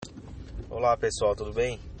Olá pessoal, tudo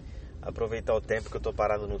bem? Aproveitar o tempo que eu estou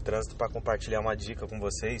parado no trânsito para compartilhar uma dica com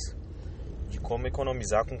vocês de como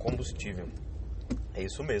economizar com combustível. É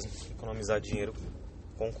isso mesmo, economizar dinheiro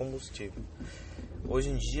com combustível. Hoje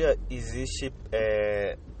em dia existe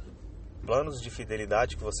planos de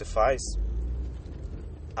fidelidade que você faz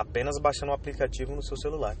apenas baixando o aplicativo no seu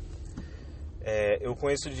celular. Eu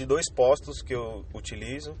conheço de 2 postos que eu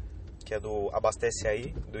utilizo, que é do Abastece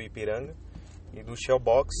Aí, do Ipiranga, e do Shell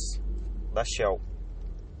Box da Shell.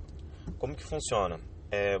 Como que funciona?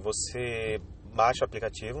 Você baixa o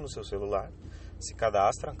aplicativo no seu celular, se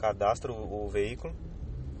cadastra o veículo,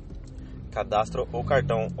 cadastra o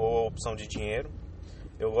cartão ou a opção de dinheiro.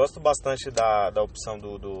 Eu gosto bastante da opção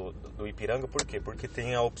do Ipiranga, por quê? Porque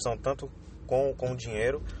tem a opção tanto com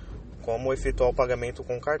dinheiro como efetuar o pagamento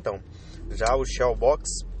com cartão. Já o Shell Box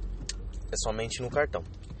é somente no cartão.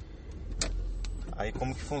 Aí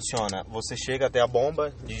como que funciona? Você chega até a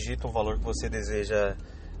bomba, digita o valor que você deseja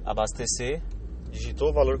abastecer, digitou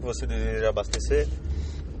o valor que você deseja abastecer.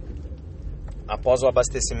 Após o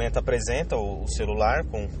abastecimento, apresenta o celular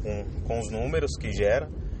com os números que gera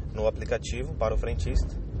no aplicativo para o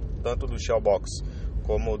frentista, tanto do Shell Box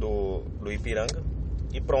como do Ipiranga,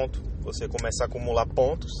 e pronto, você começa a acumular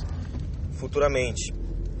pontos. Futuramente,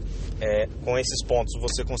 com esses pontos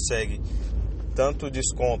você consegue tanto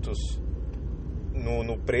descontos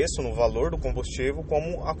no preço, no valor do combustível,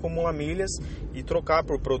 como acumular milhas e trocar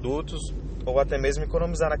por produtos ou até mesmo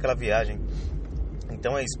economizar naquela viagem.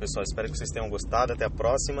 Então é isso, pessoal, espero que vocês tenham gostado. Até a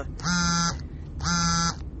próxima.